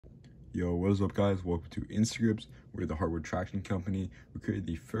Yo, what is up, guys? Welcome to InstaGripz. We're the hardwood traction company. We created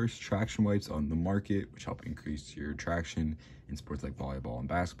the first traction wipes on the market, which help increase your traction in sports like volleyball and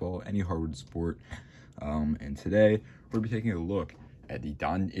basketball, any hardwood sport. And today, we'll be taking a look at the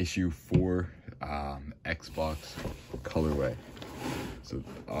Don Issue 4 Xbox colorway. So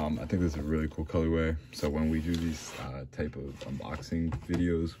I think this is a really cool colorway. So when we do these type of unboxing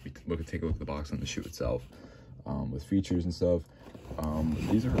videos, we take a look at the box and the shoe itself with features and stuff.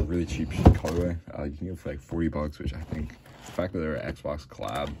 These are a really cheap colorway. You can get for like 40 bucks, which I think the fact that they're an Xbox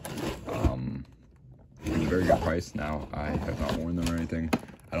collab is a very good price. Now, I have not worn them or anything.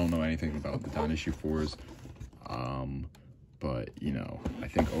 I don't know anything about the Don Issue 4s, but you know, I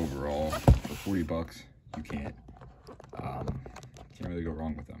think overall for 40 bucks you can't really go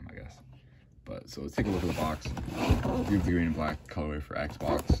wrong with them, I guess. But so let's take a look at the box. We have the green and black colorway for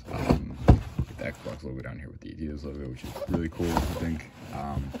Xbox. Get the Xbox logo down here with the Adidas logo, which is really cool. I think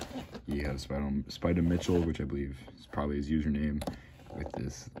you have Spider Mitchell, which I believe is probably his username, with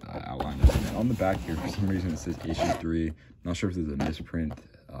this outline. And then on the back here, for some reason, it says issue 3. Not sure if this is a misprint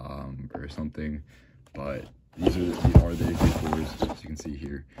or something, but these are the issue 4s, as you can see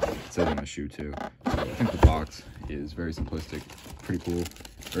here. It says on my shoe too. So I think the box is very simplistic, pretty cool,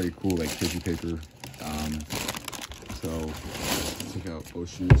 very cool, like tissue paper. So let's take out both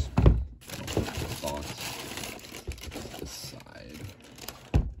shoes. The box, this side.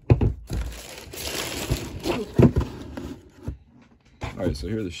 All right, so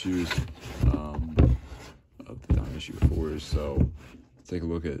here are the shoes of the Don Issue 4s. So let's take a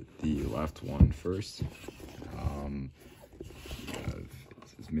look at the left one first.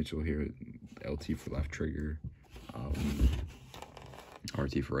 It's Mitchell here, LT for left trigger,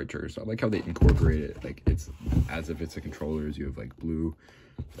 RT for right trigger. So I like how they incorporate it, like it's as if it's a controller. You have like blue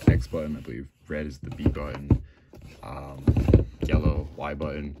for the X button, I believe red is the B button, yellow Y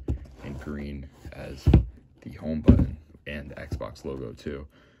button, and green as the home button and the Xbox logo too.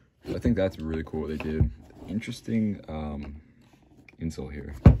 So I think that's really cool what they did. Interesting insole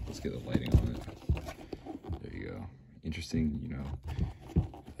here. Let's get the lighting on it. There you go. Interesting, you know.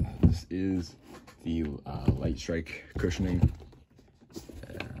 This is the light strike cushioning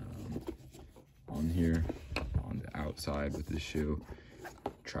on here on the outside with this shoe.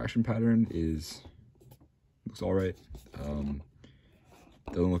 Traction pattern looks all right.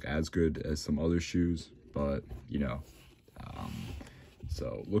 Doesn't look as good as some other shoes, but you know.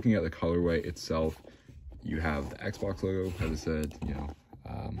 So looking at the colorway itself, you have the Xbox logo, as I said. You know,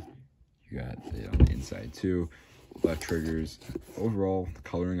 you got it on the inside too. Left triggers. Overall, the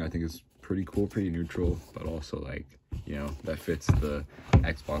coloring I think is pretty cool, pretty neutral, but also like, you know, that fits the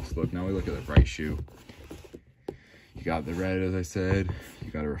Xbox look. Now we look at the right shoe. You got the red, as I said.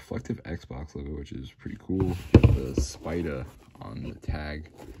 You got a reflective Xbox logo, which is pretty cool. The spider on the tag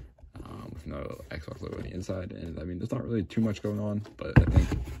with no Xbox logo on the inside. And I mean, there's not really too much going on, but I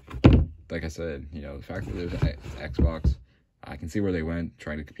think, like I said, you know, the fact that there's an Xbox, I can see where they went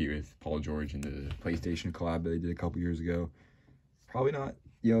trying to compete with Paul George in the PlayStation collab that they did a couple years ago. Probably not,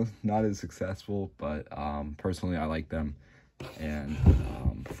 you know, not as successful, but personally I like them. And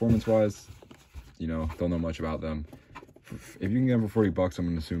performance-wise, you know, don't know much about them. If you can get them for 40 bucks, I'm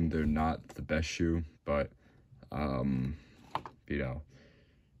gonna assume they're not the best shoe, but you know,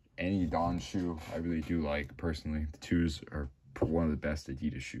 any Don shoe I really do like personally. The 2s are one of the best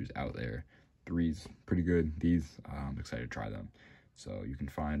Adidas shoes out there. 3s pretty good. These I'm excited to try them. So you can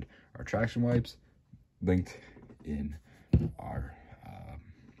find our traction wipes linked in our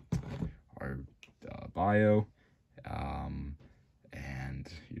bio, and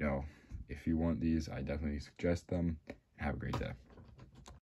you know, if you want these, I definitely suggest them. Have a great day.